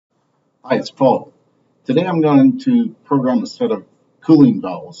Hi, it's Paul. Today I'm going to program a set of cooling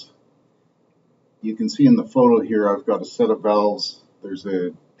valves. You can see in the photo here I've got a set of valves. There's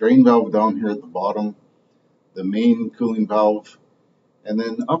a drain valve down here at the bottom, the main cooling valve, and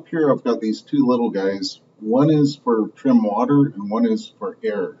then up here I've got these two little guys. One is for trim water and one is for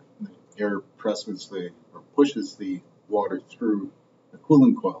air. The air pushes the water through the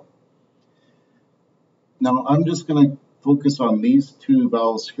cooling coil. Now I'm just going to focus on these two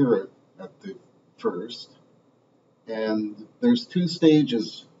valves here at the first. And there's two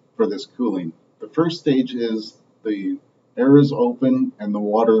stages for this cooling. The first stage is the air is open and the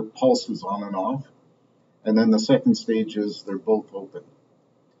water pulses on and off. And then the second stage is they're both open.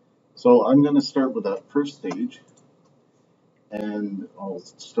 So I'm going to start with that first stage. And I'll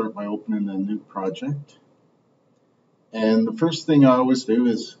start by opening a new project. And the first thing I always do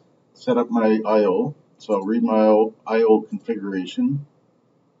is set up my I/O. So I'll read my I/O configuration.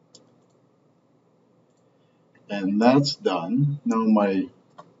 And that's done. Now my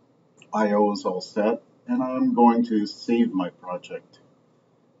I/O is all set, and I'm going to save my project.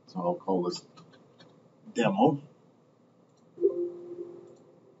 So I'll call this demo.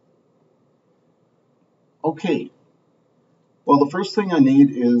 Okay. Well, the first thing I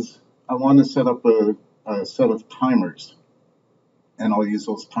need is I want to set up a set of timers. And I'll use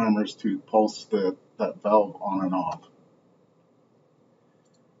those timers to pulse that valve on and off.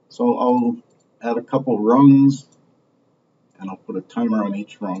 So I'll add a couple rungs, and I'll put a timer on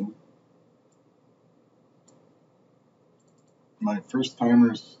each rung. My first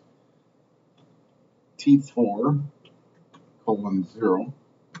timer is T4:0,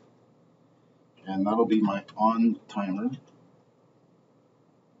 and that'll be my on timer.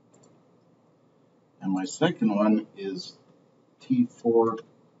 And my second one is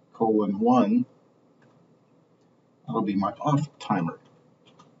T4:1, that'll be my off timer.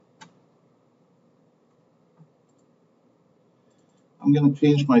 I'm going to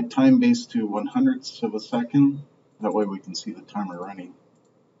change my time base to 100ths of a second. That way we can see the timer running.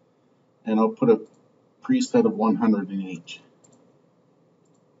 And I'll put a preset of 100 in each.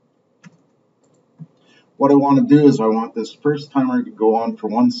 What I want to do is I want this first timer to go on for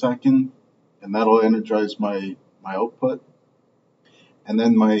 1 second, and that'll energize my output. And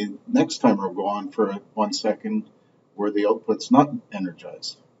then my next timer will go on for 1 second where the output's not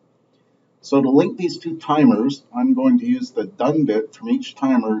energized. So to link these two timers, I'm going to use the done bit from each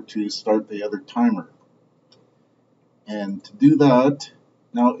timer to start the other timer. And to do that,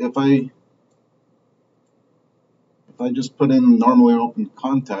 now if I just put in normally open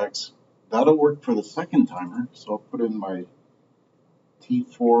contacts, that'll work for the second timer. So I'll put in my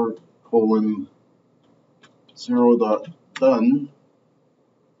T4:0.done.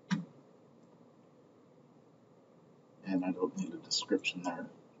 And I don't need a description there.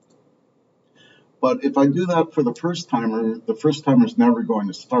 But if I do that for the first timer is never going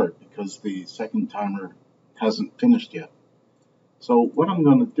to start because the second timer hasn't finished yet. So what I'm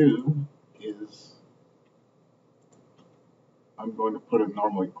going to do is I'm going to put a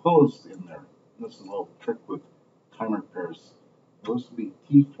normally closed in there. This is a little trick with timer pairs. Those will be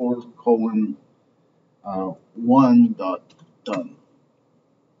T4:1.done.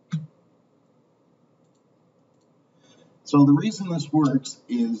 So the reason this works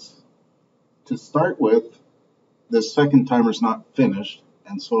is, to start with, the second timer is not finished,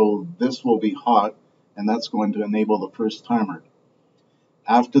 and so this will be hot, and that's going to enable the first timer.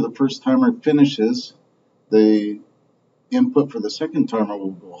 After the first timer finishes, the input for the second timer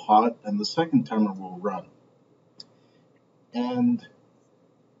will go hot, and the second timer will run. And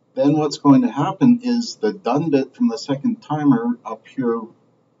then what's going to happen is the done bit from the second timer up here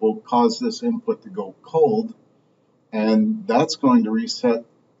will cause this input to go cold, and that's going to reset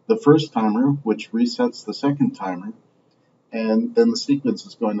the first timer, which resets the second timer, and then the sequence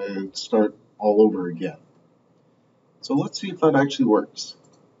is going to start all over again. So let's see if that actually works.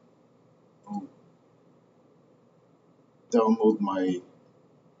 I'll download my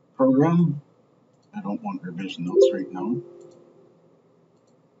program. I don't want revision notes right now.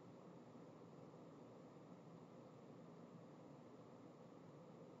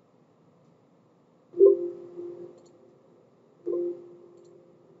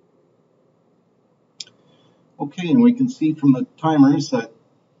 Okay, and we can see from the timers that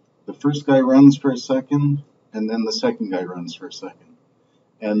the first guy runs for a second, and then the second guy runs for a second.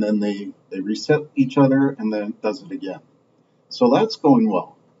 And then they reset each other, and then it does it again. So that's going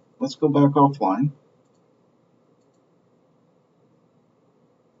well. Let's go back offline.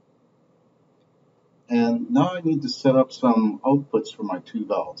 And now I need to set up some outputs for my two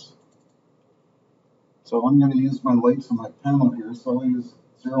valves. So I'm going to use my lights on my panel here. So I'll use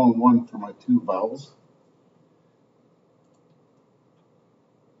 0 and 1 for my two valves.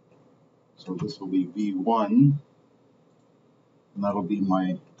 So this will be V1, and that'll be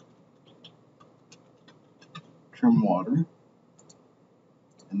my trim water.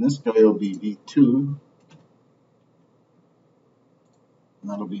 And this guy will be V2, and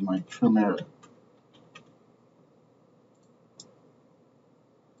that'll be my trim air.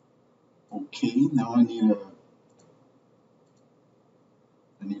 Okay, now I need a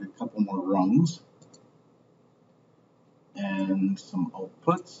couple more rungs and some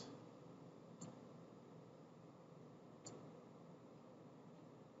outputs.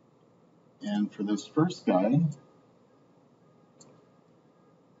 And for this first guy,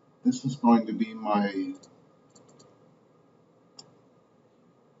 this is going to be my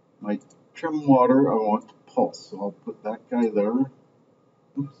trim water I want to pulse. So I'll put that guy there.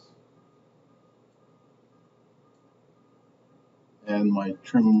 Oops. And my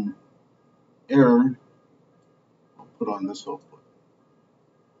trim air I'll put on this output.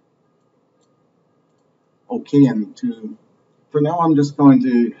 Okay, and for now I'm just going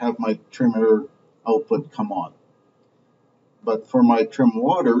to have my trim air output come on. But for my trim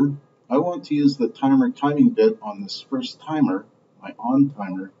water, I want to use the timer timing bit on this first timer, my on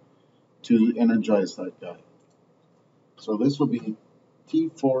timer, to energize that guy. So this will be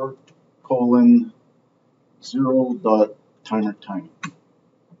T4:0 timer timing.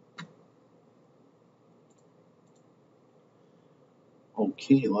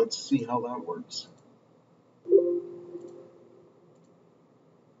 Okay, let's see how that works.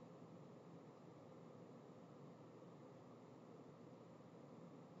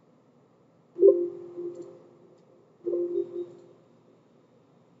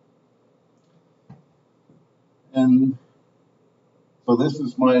 And so this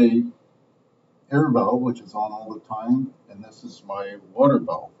is my air valve, which is on all the time, and this is my water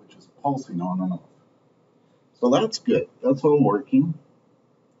valve, which is pulsing on and off. So that's good. That's all working.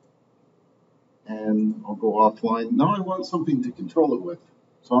 And I'll go offline. Now I want something to control it with.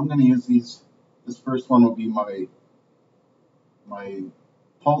 So I'm going to use these. This first one will be my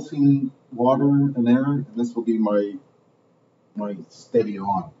pulsing water and air, and this will be my steady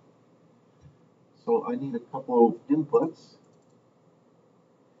on. So I need a couple of inputs.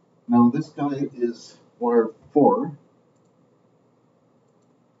 Now this guy is wire 4.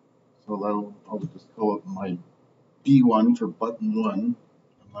 So I'll just call it my B1 for button 1, and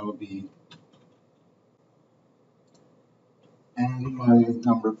that'll be, and my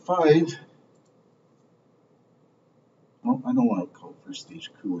number 5, oh, I don't want to call it first stage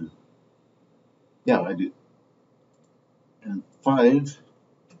cooling. Yeah, I do. And 5,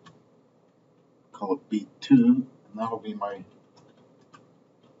 call it B2, and that'll be my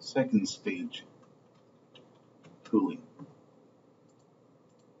second stage cooling.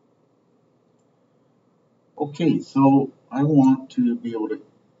 Okay, so I want to be able to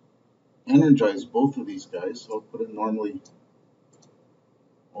energize both of these guys, so I'll put a normally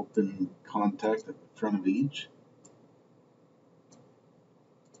open contact at the front of each.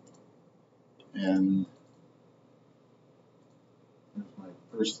 And there's my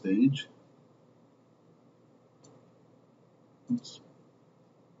first stage. Oops.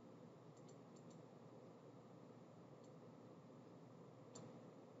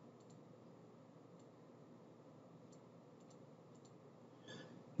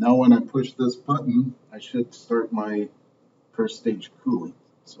 Now when I push this button, I should start my first stage cooling.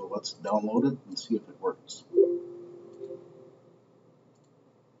 So let's download it and see if it works.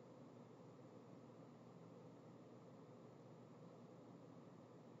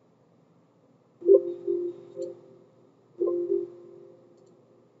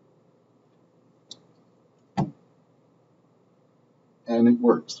 And it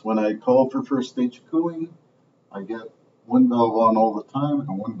works. When I call for first stage cooling, I get one valve on all the time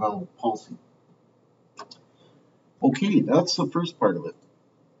and one valve pulsing. Okay, that's the first part of it.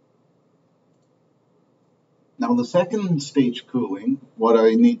 Now the second stage cooling, what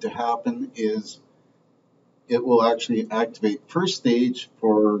I need to happen is it will actually activate first stage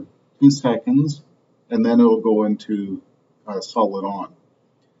for 2 seconds, and then it will go into solid on.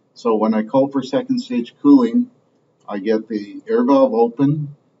 So when I call for second stage cooling, I get the air valve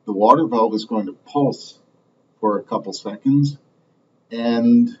open, the water valve is going to pulse for a couple seconds,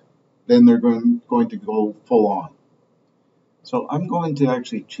 and then they're going to go full on. So I'm going to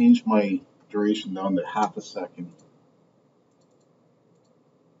actually change my duration down to half a second.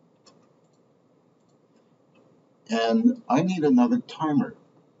 And I need another timer.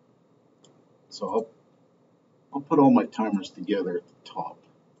 So I'll put all my timers together at the top,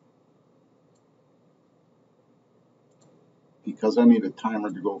 because I need a timer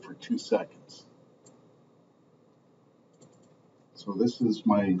to go for 2 seconds. So this is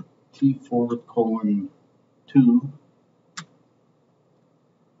my T4:2, and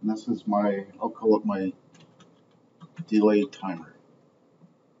this is my, I'll call it my delay timer.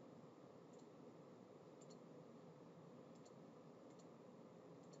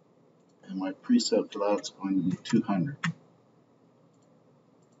 And my preset for that's going to be 200.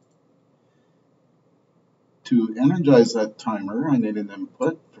 To energize that timer, I need an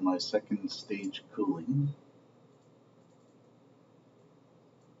input for my second stage cooling.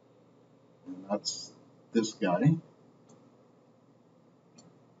 And that's this guy.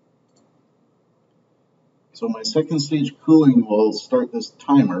 So my second stage cooling will start this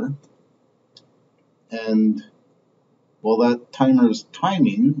timer, and while that timer is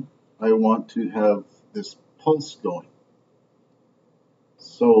timing, I want to have this pulse going.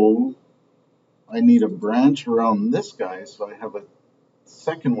 So I need a branch around this guy, so I have a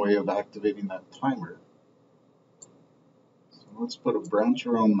second way of activating that timer. So let's put a branch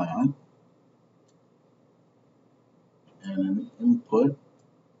around that, and an input,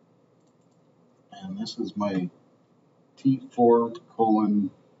 and this is my T4:2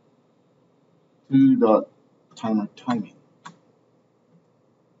 timer timing.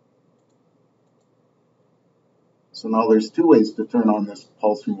 So now there's two ways to turn on this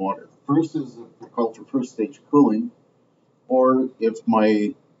pulsing water. First is if we call for first stage cooling, or if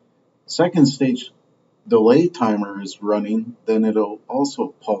my second stage delay timer is running, then it'll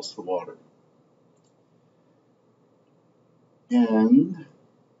also pulse the water. And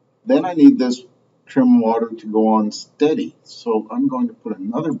then I need this trim water to go on steady. So I'm going to put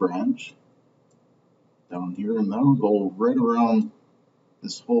another branch down here, and that'll go right around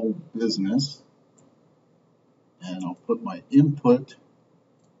this whole business. And I'll put my input,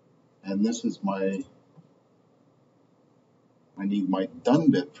 and this is I need my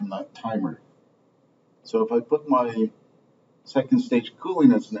done bit from that timer. So if I put my second stage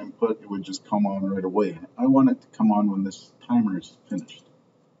cooling as an input, it would just come on right away. I want it to come on when this timer is finished.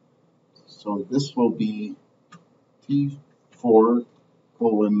 So this will be T4:2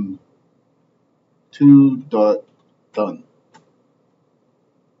 done.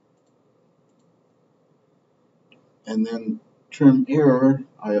 And then trim air,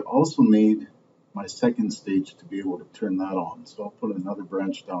 I also need my second stage to be able to turn that on. So I'll put another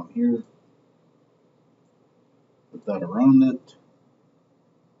branch down here, put that around it,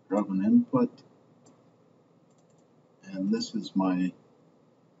 grab an input, and this is my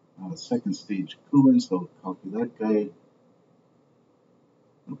second stage cooling, so I'll copy that guy.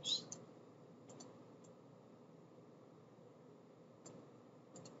 Oops.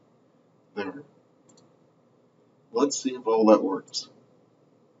 There. Let's see if all that works.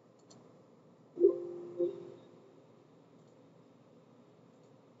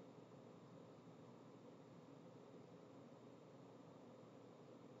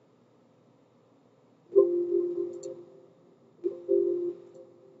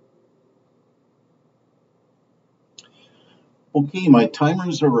 Okay, my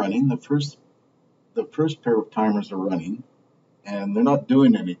timers are running. The first pair of timers are running, and they're not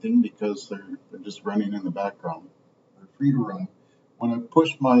doing anything because they're just running in the background. They're free to run. When I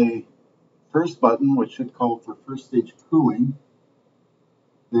push my first button, which should call for first stage cooling,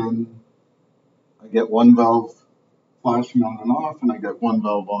 then I get one valve flashing on and off, and I get one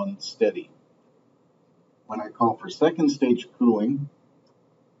valve on steady. When I call for second stage cooling,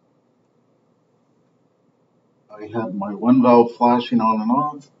 I had my one valve flashing on and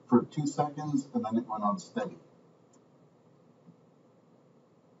off for 2 seconds, and then it went on steady.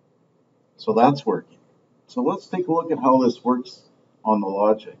 So that's working. So let's take a look at how this works on the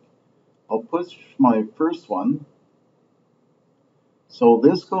logic. I'll push my first one. So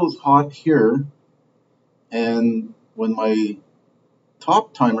this goes hot here, and when my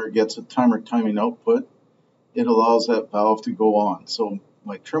top timer gets a timer timing output, it allows that valve to go on. So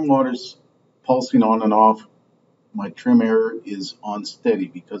my trim water's pulsing on and off. My trim air is on steady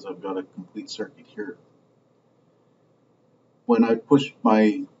because I've got a complete circuit here. When I push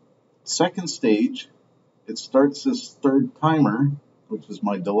my second stage, it starts this third timer, which is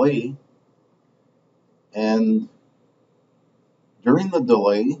my delay, and during the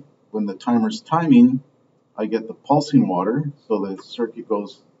delay, when the timer's timing, I get the pulsing water, so the circuit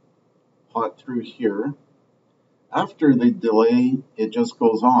goes hot through here. After the delay, it just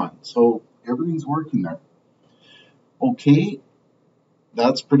goes on, so everything's working there. Okay,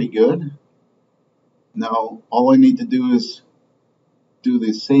 that's pretty good. Now, all I need to do is do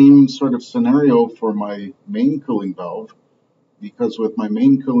the same sort of scenario for my main cooling valve, because with my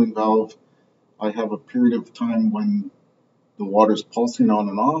main cooling valve, I have a period of time when the water's pulsing on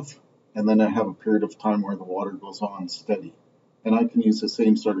and off, and then I have a period of time where the water goes on steady. And I can use the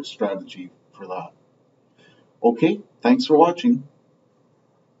same sort of strategy for that. Okay, thanks for watching.